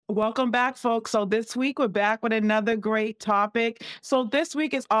Welcome back, folks. So this week we're back with another great topic. So this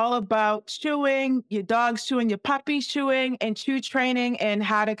week is all about chewing, your dog's chewing, your puppy's chewing, and chew training, and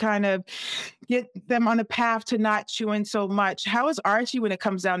how to kind of get them on a path to not chewing so much. How is Archie when it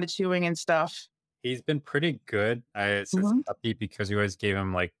comes down to chewing and stuff? He's been pretty good, since Mhm. a puppy because we always gave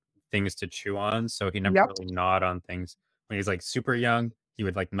him, like, things to chew on, so he never Yep. really gnawed on things. When he's, like, super young, he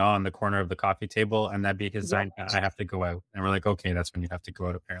would, like, gnaw on the corner of the coffee table, and that'd be his Yep. sign, "I have to go out." And we're like, "Okay, that's when you have to go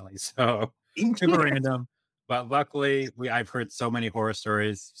out, apparently." So, super random, but luckily, I've heard so many horror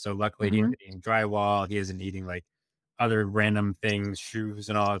stories, so luckily he Mhm. isn't eating drywall, he isn't eating, like, other random things, shoes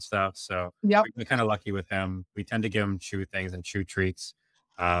and all that stuff, so Yep. we've been kinda lucky with him. We tend to give him chew things and chew treats,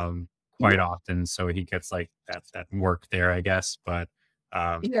 um, quite often, so he gets, like, that work there, I guess, but,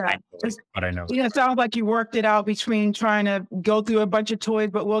 Yeah. thankfully, but I know. Yeah, it sounds like you worked it out between trying to go through a bunch of toys,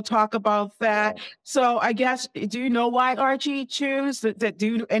 but we'll talk about that. Yeah. So I guess, do you know why Archie chews? Do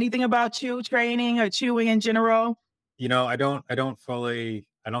you know anything about chew training or chewing in general? I don't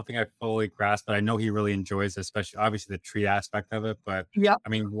think I fully grasp it. I know he really enjoys it, especially obviously the treat aspect of it, but, Yep. I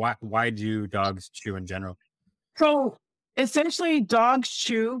mean, why do dogs chew in general? So essentially, dogs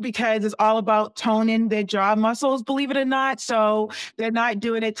chew because it's all about toning their jaw muscles, believe it or not. So they're not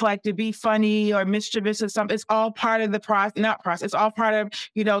doing it to be funny or mischievous or something. It's all part of the process, not process. It's all part of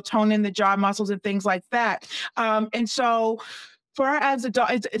toning the jaw muscles and things like that. And so for as a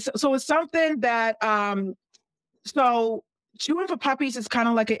dog, it's something that so chewing for puppies is kind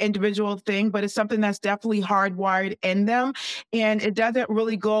of like an individual thing, but it's something that's definitely hardwired in them. And it doesn't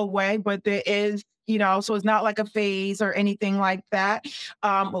really go away, but there is, so it's not like a phase or anything like that,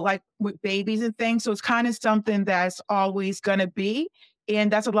 like with babies and things. So it's kind of something that's always going to be. And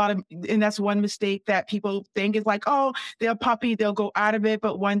that's one mistake that people think is like, oh, they're a puppy, they'll go out of it.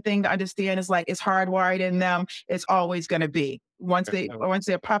 But one thing to understand is like it's hardwired in them. It's always going to be once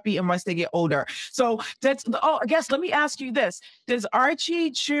they're a puppy and once they get older. So I guess let me ask you this. Does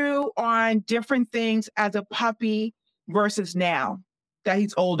Archie chew on different things as a puppy versus now that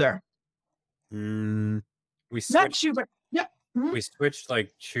he's older? Mm, we Not switched chew, but yep. Mhm. we switched,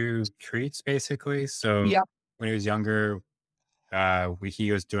 like, chew treats, basically, so Yep. when he was younger,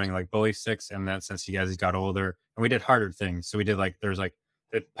 he was doing, like, bully sticks, and then since he got older and we did harder things, so we did, like there's, like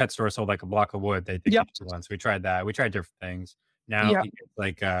the pet store sold, like, a block of wood they Yep. could chew on, so we tried that. We tried different things. Now Yep. he gets,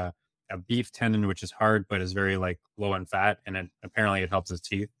 like, a beef tendon, which is hard, but is very, like, low in fat, and it helps his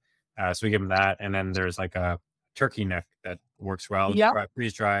teeth. So we give him that, and then there's, like, a turkey neck that works well, Yep.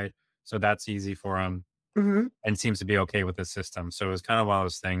 freeze-dried, so that's easy for him Mhm. and seems to be okay with the system. So it was kind of one of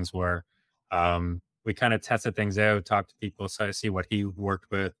those things where we kind of tested things out, talked to people, so see what he worked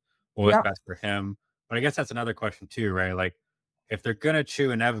with, what was Yep. best for him. But I guess that's another question too, right? Like, if they're gonna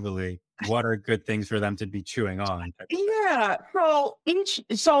chew inevitably, what are good things for them to be chewing on? Type of thing. Yeah.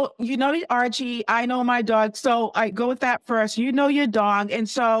 So Archie, I know my dog. So I go with that first. You know your dog. And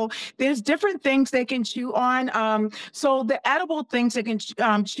so there's different things they can chew on. So the edible things they can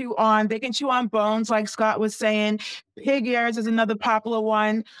chew on, they can chew on bones, like Scott was saying. Pig ears is another popular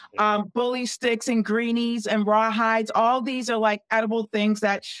one. Yeah. Bully sticks and greenies and rawhides. All these are like edible things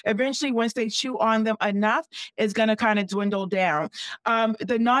that eventually, once they chew on them enough, is going to kind of dwindle down.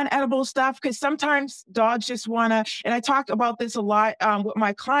 The non-edible stuff, because sometimes dogs just want to, and I talk about this a lot with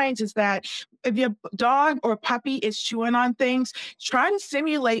my clients, is that if your dog or puppy is chewing on things, try to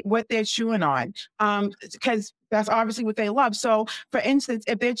simulate what they're chewing on, because that's obviously what they love. So for instance,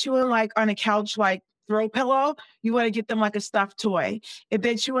 if they're chewing like on a couch, like throw pillow, you want to get them like a stuffed toy. If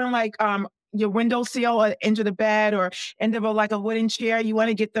they're chewing like your windowsill or into the bed or end of like a wooden chair, you want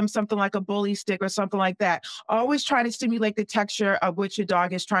to get them something like a bully stick or something like that. Always try to stimulate the texture of what your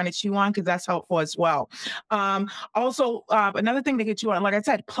dog is trying to chew on, because that's helpful as well. Also, another thing to get you on, like I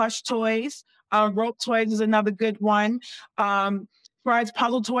said, plush toys. Rope toys is another good one. Fries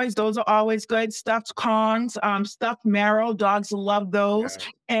puzzle toys, those are always good. Stuffed Kongs, stuffed marrow, dogs love those.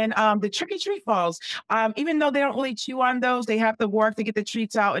 Yeah. And the tricky treat balls, even though they don't really chew on those, they have to work to get the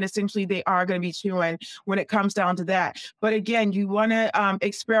treats out, and essentially they are going to be chewing when it comes down to that. But again, you want to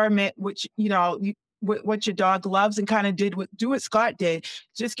experiment, which with what your dog loves, and kind of do what Scott did.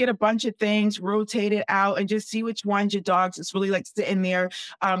 Just get a bunch of things, rotate it out, and just see which ones your dogs is really like sitting there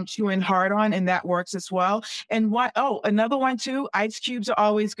chewing hard on, and that works as well. And what? Oh, another one too. Ice cubes are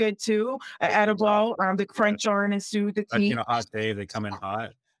always good too. Ice cream's Edible, awesome. the Yeah. crunch on and soothe the Especially teeth. on a hot day, they come in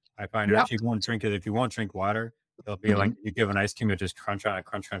hot. I find Yep. if you won't drink water, it'll be like Mhm. you give an ice cream, it just crunch on it,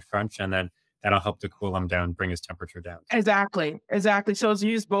 crunch, crunch, crunch, and then that'll help to cool him down, bring his temperature down. Exactly, exactly. So it's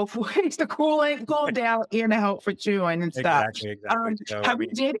used both ways to cool down and to help for chewing and stuff. Exactly, exactly. Um, So, I have you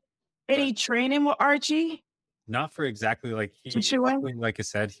mean, did go ahead. any training with Archie? Not for exactly like to he, chewing? luckily, like I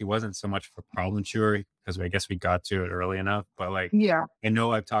said, he wasn't so much of a problem chewer because I guess we got to it early enough. But like, Yeah. I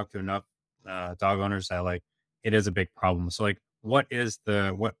know I've talked to enough dog owners that like it is a big problem. So like, what is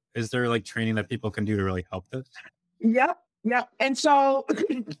there like training that people can do to really help this? Yep. Yep. And so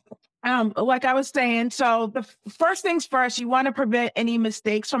like I was saying, so the first things first, you want to prevent any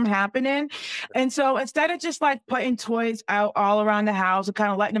mistakes from happening. And so instead of just like putting toys out all around the house and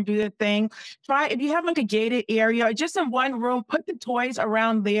kind of letting them do their thing, try if you have like a gated area or just in one room, put the toys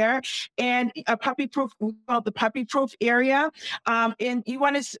around there and a puppy proof, we call it the puppy proof area. And you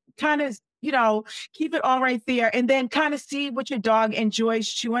want to kind of keep it all right there and then kind of see what your dog enjoys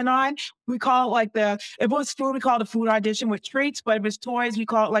chewing on. We call it like if it was food, we call it the food audition with treats, but if it's toys, we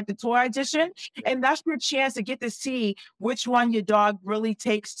call it like the toy audition. And that's your chance to get to see which one your dog really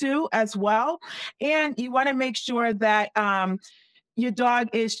takes to as well. And you want to make sure that your dog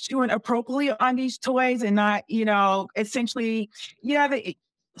is chewing appropriately on these toys and not, essentially,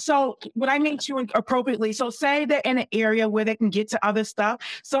 so what I mean chewing appropriately, so say they're in an area where they can get to other stuff.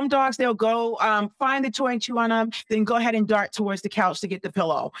 Some dogs, they'll go find the toy and chew on them, then go ahead and dart towards the couch to get the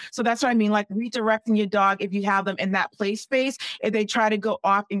pillow. So that's what I mean, like redirecting your dog if you have them in that play space. If they try to go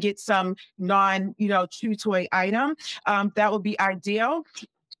off and get some chew toy item, that would be ideal.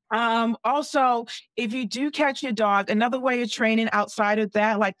 Also, if you do catch your dog, another way of training outside of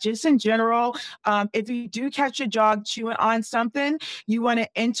that, like just in general, if you do catch your dog chewing on something, you want to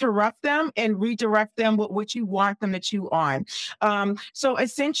interrupt them and redirect them with what you want them to chew on. So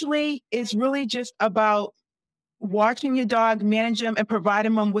essentially, it's really just about watching your dog, manage them, and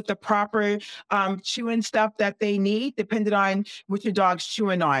providing them with the proper chewing stuff that they need, depending on what your dog's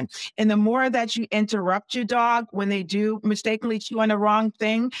chewing on. And the more that you interrupt your dog when they do mistakenly chew on the wrong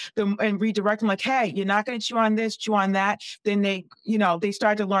thing, and redirect them, like, hey, you're not going to chew on this, chew on that, then they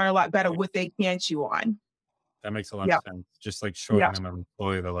start to learn a lot better what they can chew on. That makes a lot of Yeah, sense. Just like yeah, showing them and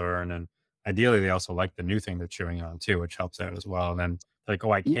slowly they learn. And ideally, they also like the new thing they're chewing on too, which helps out as well. And then like,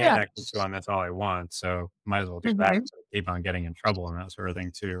 oh, I can't yeah. actually chew on that's all I want. So might as well do that. Mhm. So keep on getting in trouble and that sort of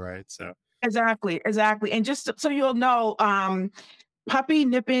thing too, right? So Exactly, exactly. And just so you'll know, puppy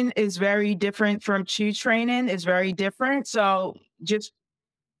nipping is very different from chew training. Is very different. So just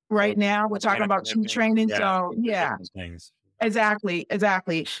so right now, we're talking mechanical about chew nipping, training. yeah, So they're yeah, different things. exactly,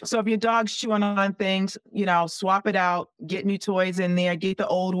 exactly. So if your dog's chewing on things, swap it out, get new toys in there, get the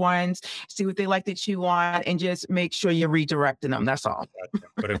old ones, see what they like to chew on, and just make sure you're redirecting them. That's all. Gotcha.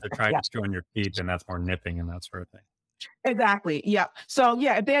 But if they're trying Yeah. to chew on your feet, then that's more nipping and that sort of thing. Exactly. Yeah. So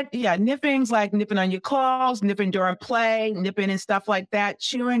yeah, if they're nipping's like nipping on your clothes, nipping during play, nipping and stuff like that.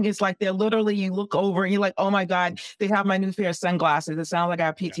 Chewing is like they're literally you look over and you're like, oh my God, they have my new pair of sunglasses. It sounds like I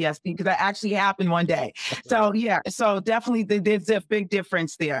have Yeah. PTSD because that actually happened one day. So yeah, so definitely there's a big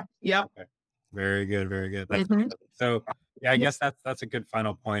difference there. Yep. Okay. Very good, very good. That's Mhm. so yeah, I Yeah. guess that's a good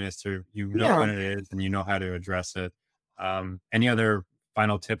final point is to Yeah. when it is and you know how to address it. Any other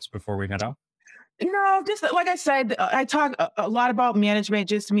final tips before we head out? No, just like I said, I talk a lot about management.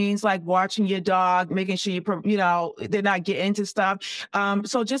 Just means like watching your dog, making sure they're not getting into stuff.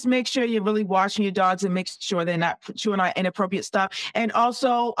 So just make sure you're really watching your dogs and make sure they're not chewing on inappropriate stuff. And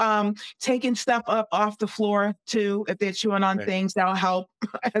also taking stuff up off the floor too. If they're chewing on Right. things, that'll help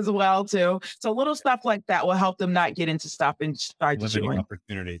as well too. So little stuff like that will help them not get into stuff and start Limiting chewing.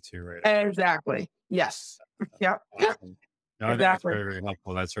 opportunity too, right? Exactly. Yes. Yep. Awesome. No, I think that's Exactly. very, very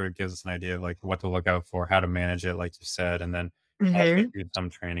helpful. That sort of gives us an idea of like what to look out for, how to manage it, like you said, and then also Mhm. do some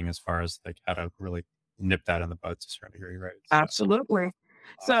training as far as like how to really nip that in the bud to a certain degree, right? So Absolutely.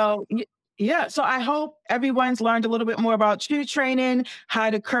 awesome. So, yeah, so I hope everyone's learned a little bit more about chew training,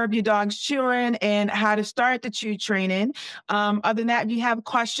 how to curb your dog's chewing, and how to start the chew training. Other than that, if you have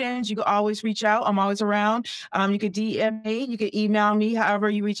questions, you can always reach out. I'm always around. You could DM me, you could email me,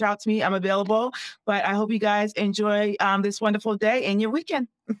 however you reach out to me, I'm available. But I hope you guys enjoy this wonderful day and your weekend.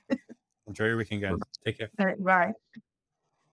 Enjoy your weekend, guys. Take care. All right, bye.